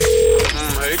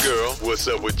girl, what's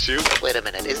up with you? Wait a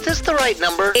minute, is this the right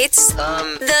number? It's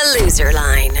the loser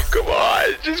line. Come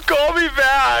on, just call me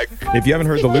back. If you haven't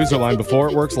heard the loser line before,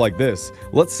 it works like this.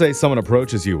 Let's say someone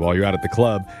approaches you while you're out at the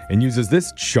club and uses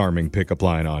this charming pickup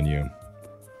line on you.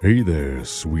 Hey there,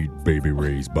 sweet Baby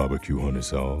Ray's barbecue honey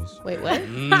sauce. Wait, what?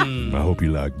 I hope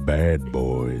you like bad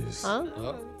boys. Huh?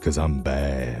 Because I'm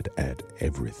bad at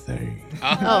everything.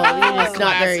 Oh, you're just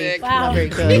not very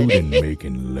good. Including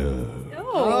making love.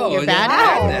 Oh, you're bad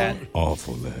at that.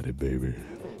 Awful at it, baby.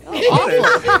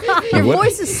 Your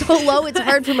voice is so low, it's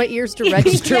hard for my ears to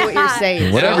register what you're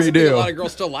saying. Whatever you do. A lot of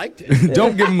girls still liked it.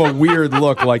 Don't give him a weird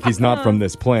look like he's not from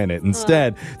this planet.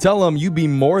 Instead, tell him you'd be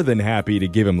more than happy to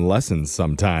give him lessons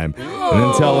sometime. And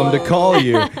then tell him to call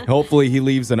you. Hopefully he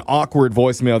leaves an awkward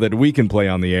voicemail that we can play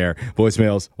on the air.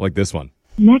 Voicemails like this one.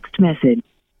 Next message.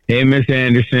 Hey, Miss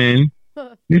Anderson.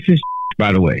 This is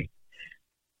by the way.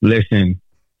 Listen,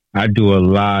 I do a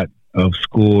lot of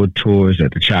school tours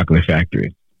at the chocolate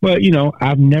factory. But, you know,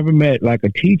 I've never met like a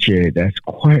teacher that's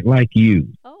quite like you.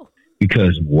 Oh.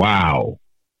 Because, wow,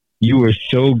 you were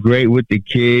so great with the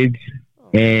kids.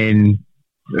 And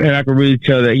I can really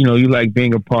tell that, you know, you like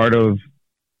being a part of,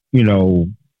 you know,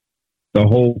 the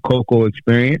whole Coco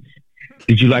experience.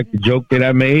 Did you like the joke that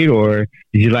I made, or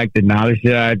did you like the knowledge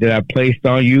that I placed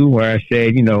on you where I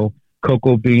said, you know,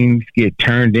 cocoa beans get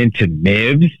turned into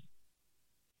nibs?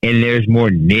 And there's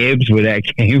more nibs where that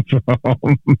came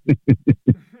from.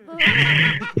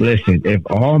 Listen, if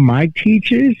all my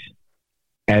teachers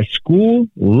at school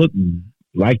looked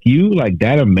like you, like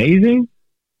that amazing,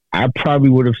 I probably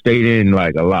would have stayed in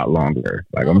like a lot longer.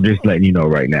 Like, I'm just letting you know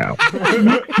right now.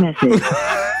 Next message.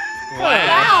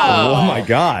 Wow. Oh, my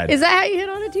God. Is that how you hit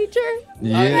on a teacher?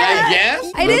 Yeah. I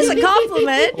guess. It is a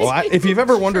compliment. Well, if you've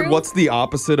ever wondered what's the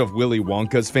opposite of Willy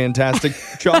Wonka's Fantastic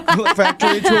Chocolate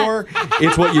Factory Tour,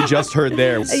 it's what you just heard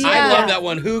there. Yeah. I love that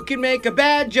one. Who can make a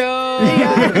bad joke?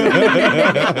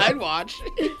 I'd watch.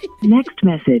 Next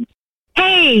message.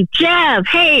 Hey, Jeff.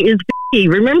 Hey, it's B.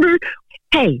 Remember?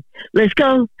 Hey, let's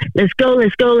go. Let's go.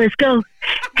 Let's go. Let's go.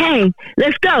 Hey,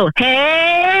 let's go.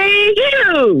 Hey,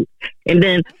 you. And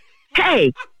then,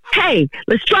 hey,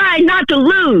 let's try not to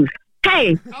lose.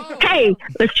 Hey,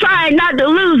 let's try not to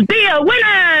lose. Be a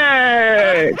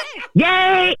winner.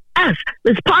 Yay, us.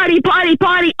 Let's party, party,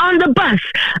 party on the bus.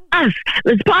 Us.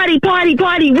 Let's party, party,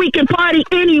 party. We can party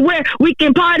anywhere. We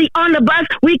can party on the bus.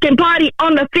 We can party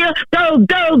on the field. Go,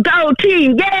 go, go,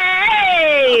 team.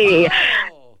 Yay.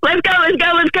 Let's go, let's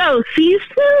go, let's go. See you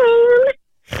soon.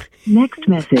 Next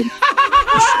message.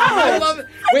 I love it.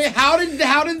 Wait, how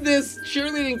did this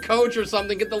cheerleading coach or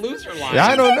something get the loser line?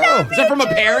 I don't know. Is that from a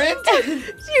parent?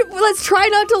 Let's try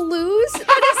not to lose.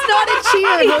 That is not a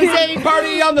cheer, Jose.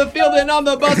 Party on the field and on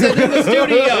the bus and in the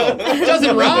studio. It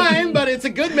doesn't rhyme, but it's a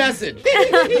good message.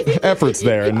 Effort's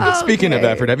there. And speaking of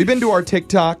effort, have you been to our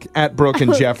TikTok at Brooke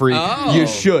and Jeffrey? Oh. You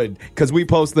should, because we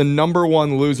post the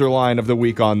 #1 loser line of the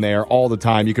week on there all the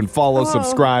time. You can follow,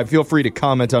 subscribe. Feel free to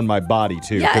comment on my body,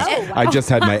 too, because I just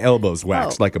had my elbows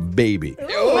waxed like a baby.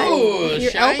 Ooh,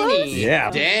 Your shiny. elbows?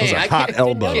 Yeah, Dang, those are hot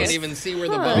elbows. Can't even see where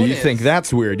the bone You is. think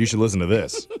that's weird, you should listen to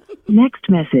this. Next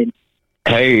message.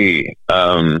 Hey,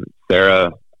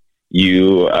 Sarah,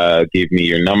 you gave me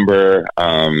your number,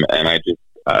 and I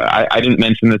didn't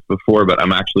mention this before, but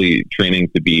I'm actually training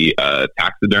to be a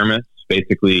taxidermist.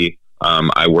 Basically,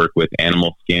 I work with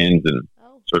animal skins and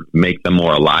sort of make them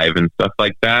more alive and stuff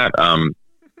like that.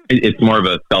 It's more of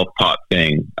a self-taught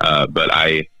thing, but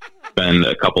I spend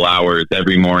a couple hours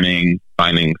every morning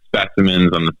finding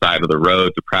specimens on the side of the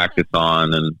road to practice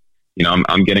on, and you know,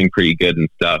 I'm getting pretty good and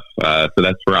stuff. So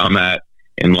that's where I'm at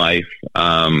in life.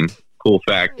 Cool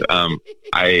fact,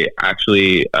 I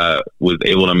actually was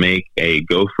able to make a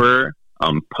gopher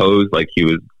pose like he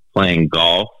was playing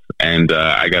golf, and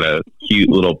I got a cute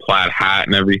little plaid hat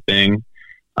and everything.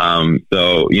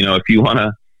 So, you know, if you want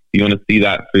to see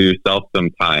that for yourself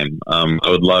sometime, I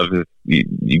would love if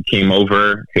you came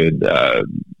over, could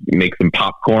make some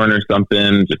popcorn or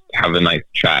something, just have a nice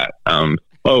chat.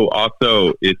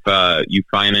 Also, if you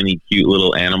find any cute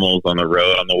little animals on the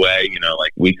road on the way, you know,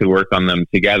 like we could work on them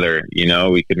together. You know,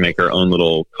 we could make our own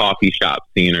little coffee shop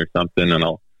scene or something, and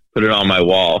I'll put it on my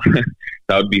wall.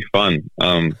 That would be fun.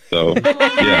 So,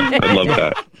 yeah, I'd love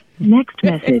that. Next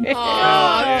message.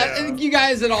 I think you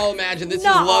guys would all imagine this is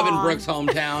love in Brooke's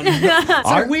hometown.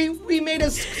 So we made a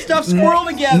stuffed squirrel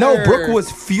together. No, Brooke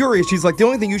was furious. She's like, the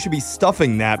only thing you should be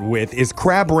stuffing that with is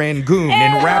crab rangoon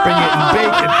and wrapping it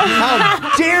in bacon.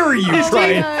 How dare you try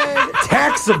and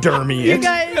taxidermy it? You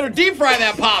guys, better deep fry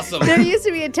that possum. there used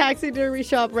to be a taxidermy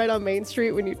shop right on Main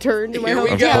Street when you turned to my Here we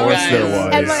hometown. go, Of course guys. there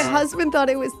was. And my husband thought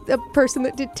it was the person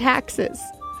that did taxes.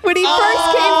 When he first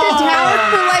came to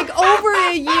town for like over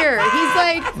a year, he's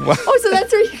like, "Oh, so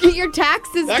that's where you get your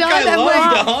taxes That done?" guy I'm loved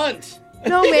like, to hunt.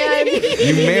 "No, man."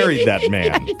 You married that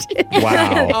man.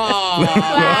 Wow.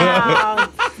 Wow.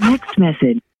 Next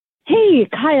message. Hey,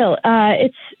 Kyle.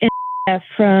 It's Anna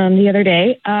from the other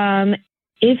day.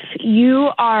 If you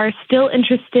are still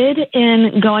interested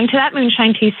in going to that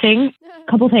moonshine tasting, a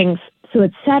couple things. So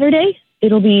it's Saturday.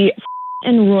 It'll be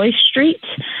in Roy Street.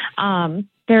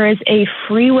 There is a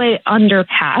freeway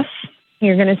underpass.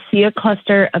 You're going to see a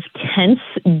cluster of tents.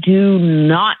 Do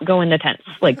not go in the tents.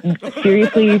 Like,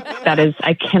 seriously, that is,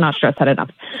 I cannot stress that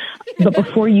enough. But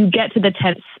before you get to the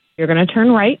tents, you're going to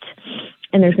turn right,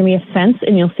 and there's going to be a fence,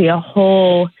 and you'll see a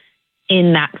hole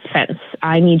in that fence.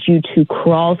 I need you to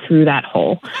crawl through that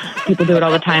hole. People do it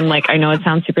all the time. Like, I know it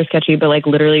sounds super sketchy, but like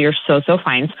literally you're so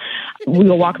fine.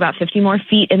 We'll walk about 50 more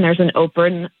feet and there's an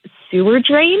open sewer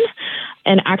drain.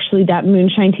 And actually that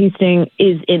moonshine tasting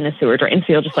is in the sewer drain.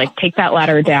 So you'll just like take that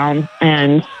ladder down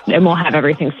and we'll have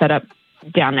everything set up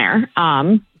down there.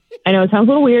 I know it sounds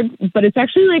a little weird, but it's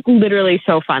actually like literally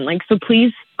so fun. Like, so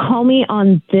please call me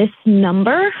on this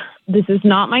number. This is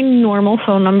not my normal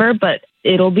phone number, but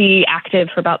it'll be active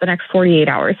for about the next 48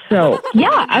 hours. So,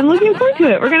 yeah, I'm looking forward to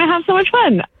it. We're going to have so much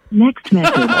fun. Next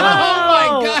message. Oh,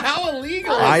 my God. How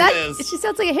illegal is this? She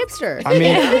sounds like a hipster. I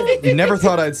mean, never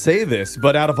thought I'd say this,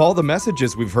 but out of all the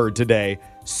messages we've heard today,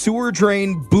 sewer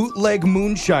drain bootleg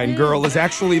moonshine girl is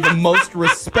actually the most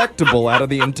respectable out of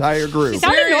the entire group.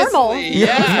 Sounded normal.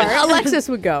 Yeah. Alexis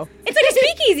would go. It's like a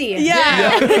speakeasy.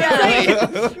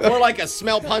 Yeah. Or like a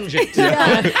smell pungent. Do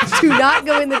not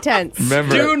go in the tents.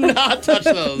 Remember, Do not touch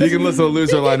those. you can listen to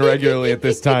Loser Line regularly at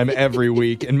this time every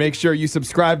week. And make sure you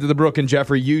subscribe to the Brooke and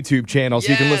Jeffrey YouTube channel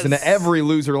so you can listen to every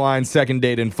Loser Line second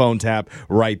date and phone tap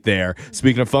right there.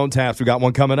 Speaking of phone taps, we got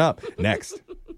one coming up next.